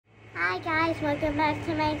Hi guys, welcome back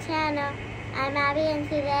to my channel. I'm Abby and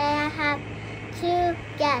today I have two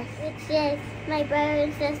guests, which is my brother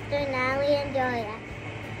and sister Natalie and Julia.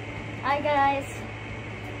 Hi guys.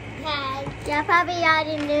 Hi. You probably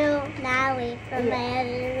already knew Natalie from my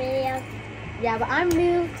other videos. Yeah, but I'm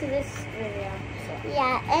new to this video. So.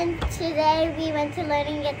 Yeah, and today we went to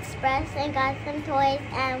Learning Express and got some toys,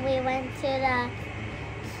 and we went to the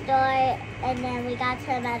store and then we got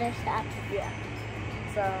some other stuff. Yeah.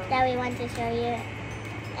 So that we want to show you.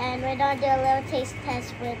 And we're gonna do a little taste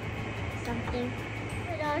test with something.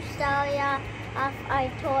 We're gonna show you off our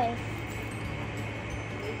toys.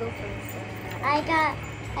 you go first. I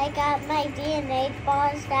got my DNA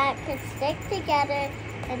balls that could stick together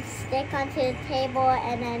and stick onto the table,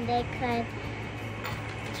 and then they could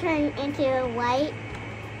turn into white.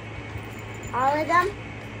 All of them.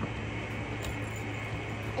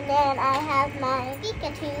 And then I have my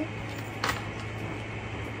Pikachu.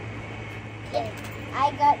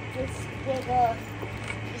 I got this big old,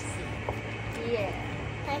 Yeah.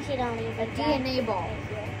 actually don't even A DNA ball.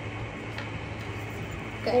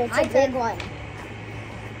 Okay, it's a big one.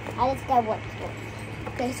 I just got one.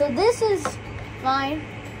 Okay, so this is my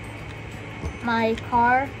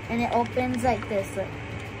car, and it opens like this,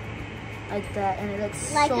 like that, and it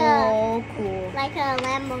looks Like so cool. Like a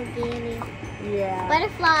Lamborghini. Yeah.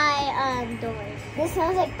 Butterfly doors. This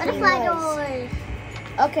sounds like Butterfly doors.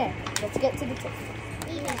 Okay, let's get to the taste.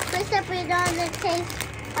 First up, we're going to taste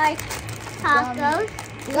our tacos.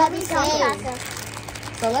 You got me some some tacos.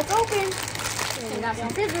 So let's open. We got some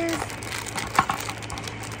scissors.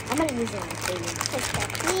 I'm gonna use it on scissors. Take the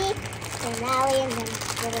then Allie, and then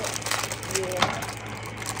split it.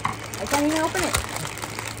 Yeah. I can't even open it.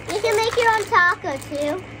 You can make your own taco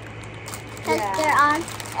too. Because they're on.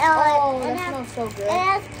 Oh, that smells so good. It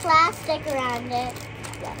has plastic around it.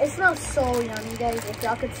 Yeah, it smells so yummy, guys. If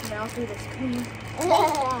y'all could smell through the screen.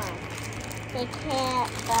 They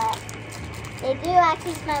can't, but they do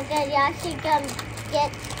actually smell good. Y'all should come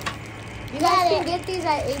get. You guys can get these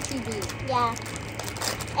at ATV. Yeah.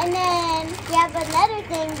 And then we have another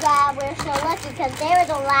thing that we're so lucky because they were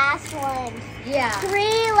the last ones. Yeah.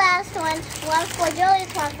 3 last ones. One for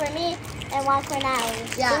Julius, one for me, and one for Natalie.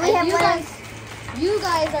 Yeah. So we have you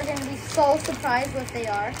guys are gonna be so surprised what they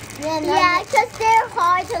are. Yeah, because they're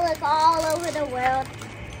hard to look all over the world.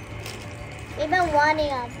 We've been wanting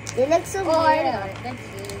them. They look so weird. I got it. Thank you.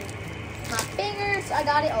 My fingers, I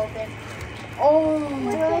got it open. Oh.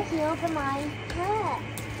 Wait, can you open mine? Yeah.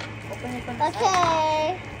 Open it from the side.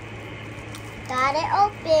 Okay. Got it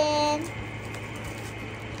open.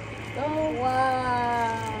 Oh.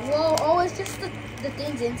 Wow. Whoa. Oh, it's just the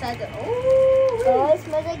things inside the. Oh, it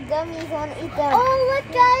smells like gummies. I want to eat them. Oh, look,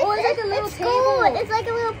 guys. Oh, it's like a little table. Gold. It's like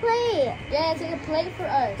a little plate. Yeah, it's like a plate for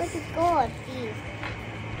us. This is gold. Jeez.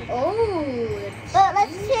 Oh. But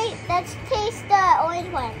let's taste the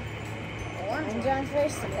orange one. Orange one's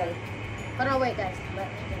first. Okay. But oh wait, guys. Let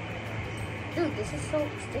me get it. Dude, this is so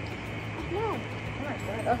sticky. No. Oh my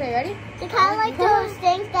god. Okay, ready? They're kind of like those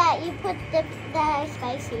things that you put that are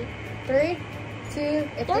spicy. 3, 2.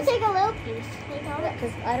 Don't take a little piece. Take all. Yeah,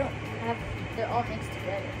 because I don't have. They're all mixed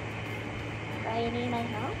together. Do you need my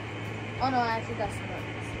help? Oh no, I actually got some of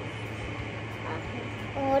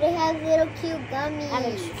Oh, they have little cute gummies. I'm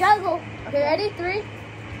in struggle. Okay, ready? 3,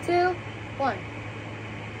 2, 1.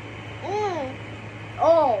 Mm.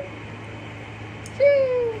 Oh.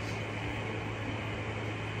 Sheesh.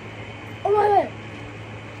 Oh my god.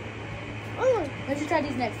 Mm. Let's try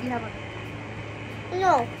these next. You have one.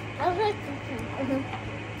 No. I like this one.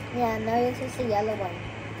 Yeah, no, this is the yellow one.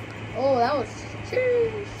 Oh, that was.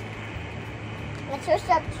 Sheesh. Let's first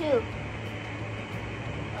up 2. Okay.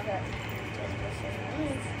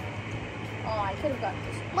 Oh, I could have got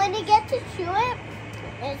this one. When you get to chew it,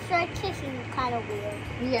 it starts tasting kind of weird.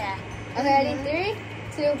 Yeah. Okay, ready?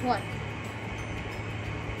 3, 2, 1.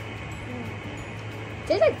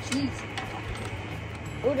 Tastes like cheese.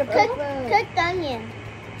 Ooh, the cooked onion.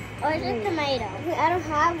 Or is it tomato? I don't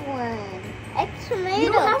have one. It's tomato.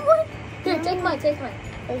 You don't have one? Here, take mine, take mine.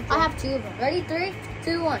 I have 2 of them. Ready? 3,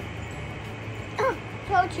 2, 1. Oh,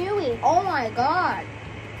 so chewy. Oh my god.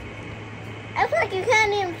 It's like you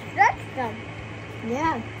can't even stretch them.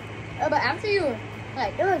 Yeah. Oh, but after you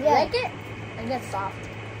like lick it, it gets soft.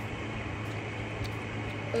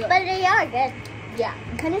 But they are good. Yeah.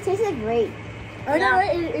 It kind of tastes like grape. Oh no,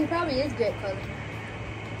 it probably is grape color.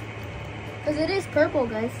 Because it is purple,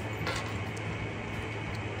 guys.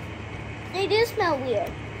 They do smell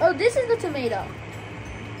weird. Oh, this is the tomato.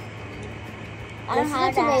 I don't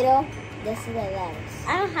have the tomato. This is the lettuce.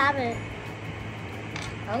 I don't have it.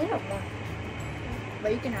 I only have one.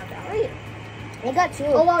 But you can have that one. I got 2.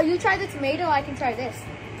 Oh, well, you try the tomato, I can try this.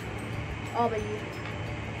 Oh, but you...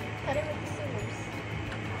 Cut it with the scissors.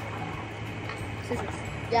 Scissors.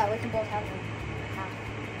 Yeah, we can both have one.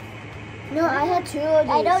 No, I had 2 of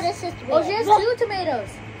these. I know this is Oh, she has 2 tomatoes.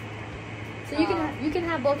 So you can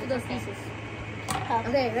have both of those pieces.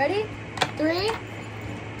 Okay, ready? 3,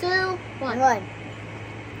 2, 1.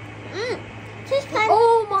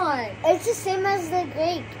 Oh my! It's the same as the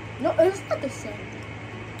grape. No, it's not the same.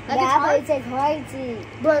 Yeah, but it's like hard to.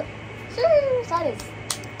 But sure, that is.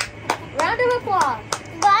 Round of applause.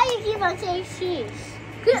 Why do you keep on saying cheese?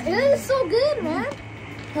 It is so good, man.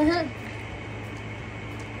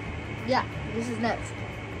 Yeah, this is next.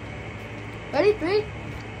 Ready? 3,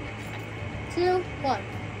 2, 1.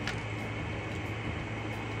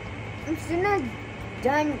 I'm still not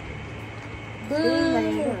done.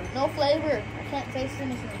 Boo. No flavor. I can't taste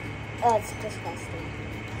anything. Oh, it's disgusting.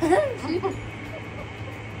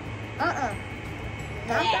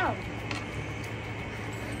 Not down.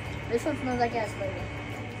 This one smells like ass flavor.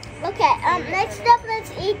 Okay, next up,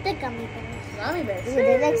 let's eat the gummy bears. Gummy bears. Ooh,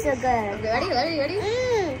 they look so good. Okay, ready?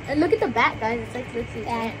 And look at the back, guys. It's like, let's see.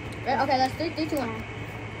 Yeah. Okay, let's 3, 2, 1.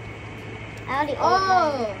 I already ate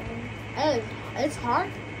Oh, it's hard,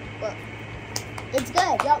 but it's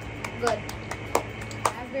good. Yep, good.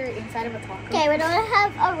 Raspberry inside of a taco. Okay, we're gonna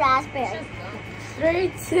have a raspberry.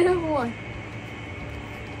 3, 2, 1.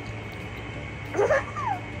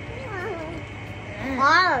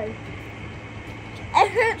 Hard. It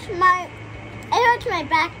hurts my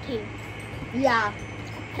back teeth. Yeah.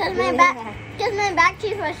 Cause my back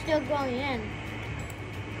teeth are still growing in.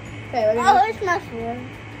 Okay, we're Oh, gonna. it smells weird.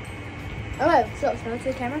 Okay, so smell to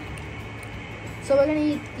the camera. So we're gonna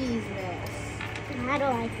eat these next. I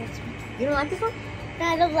don't like this one. You don't like this one?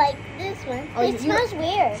 I don't like this one. Oh, It smells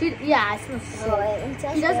weird. Yeah, it smells so.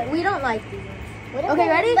 He doesn't. We don't like these ones. Okay,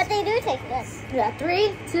 ready? But they do taste good. Yeah,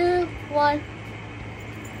 3, 2, 1.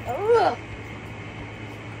 Ugh.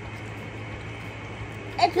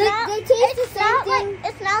 It's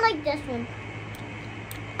not like this one.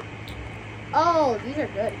 Oh, these are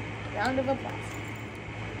good. Round of applause.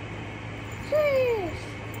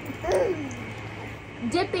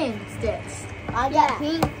 Dipping sticks. I got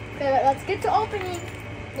pink. Okay, let's get to opening.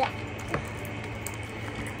 Yeah.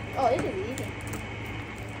 Oh, this is easy.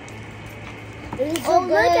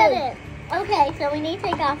 Look at it. Okay, so we need to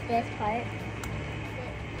take off this part.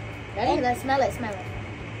 Ready? Let's smell it.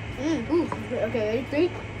 Ooh. Okay, ready? 3,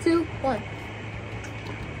 2, 1.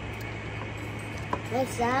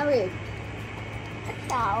 It's sour. It's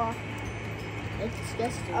sour. It's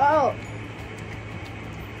disgusting. Oh.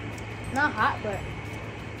 Not hot, but.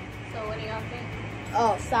 So what do y'all think?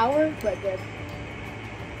 Oh, sour, but good.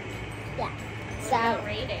 Yeah. Sour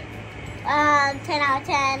rating. 10 out of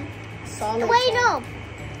 10. Solid. Wait, no.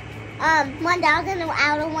 1,000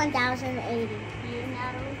 out of 1,080. You,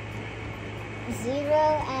 Natalie? 0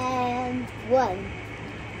 and 1.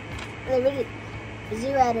 Really,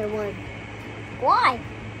 0 out of 1. Why?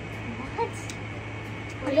 What?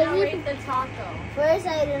 What do y'all rate the taco? First,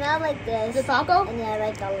 I do not like this. The taco? And then I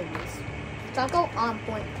like all of these. Taco on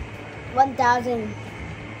point. 1,000.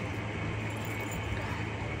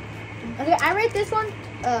 Okay, I rate this one.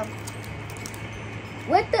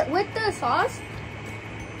 With the sauce.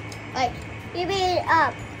 Like You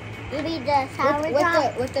mean the sour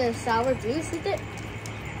with the sour juice with it.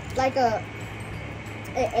 Like an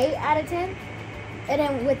 8 out of 10. And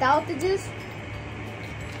then without the juice.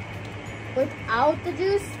 A 10 out of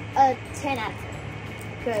 10.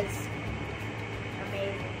 Because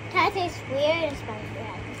amazing. Kind of tastes weird and spicy.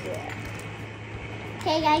 Yeah.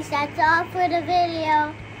 Okay, guys, that's all for the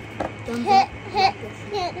video. Hit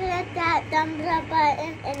that thumbs up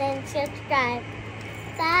button and then subscribe.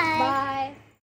 Bye. Bye.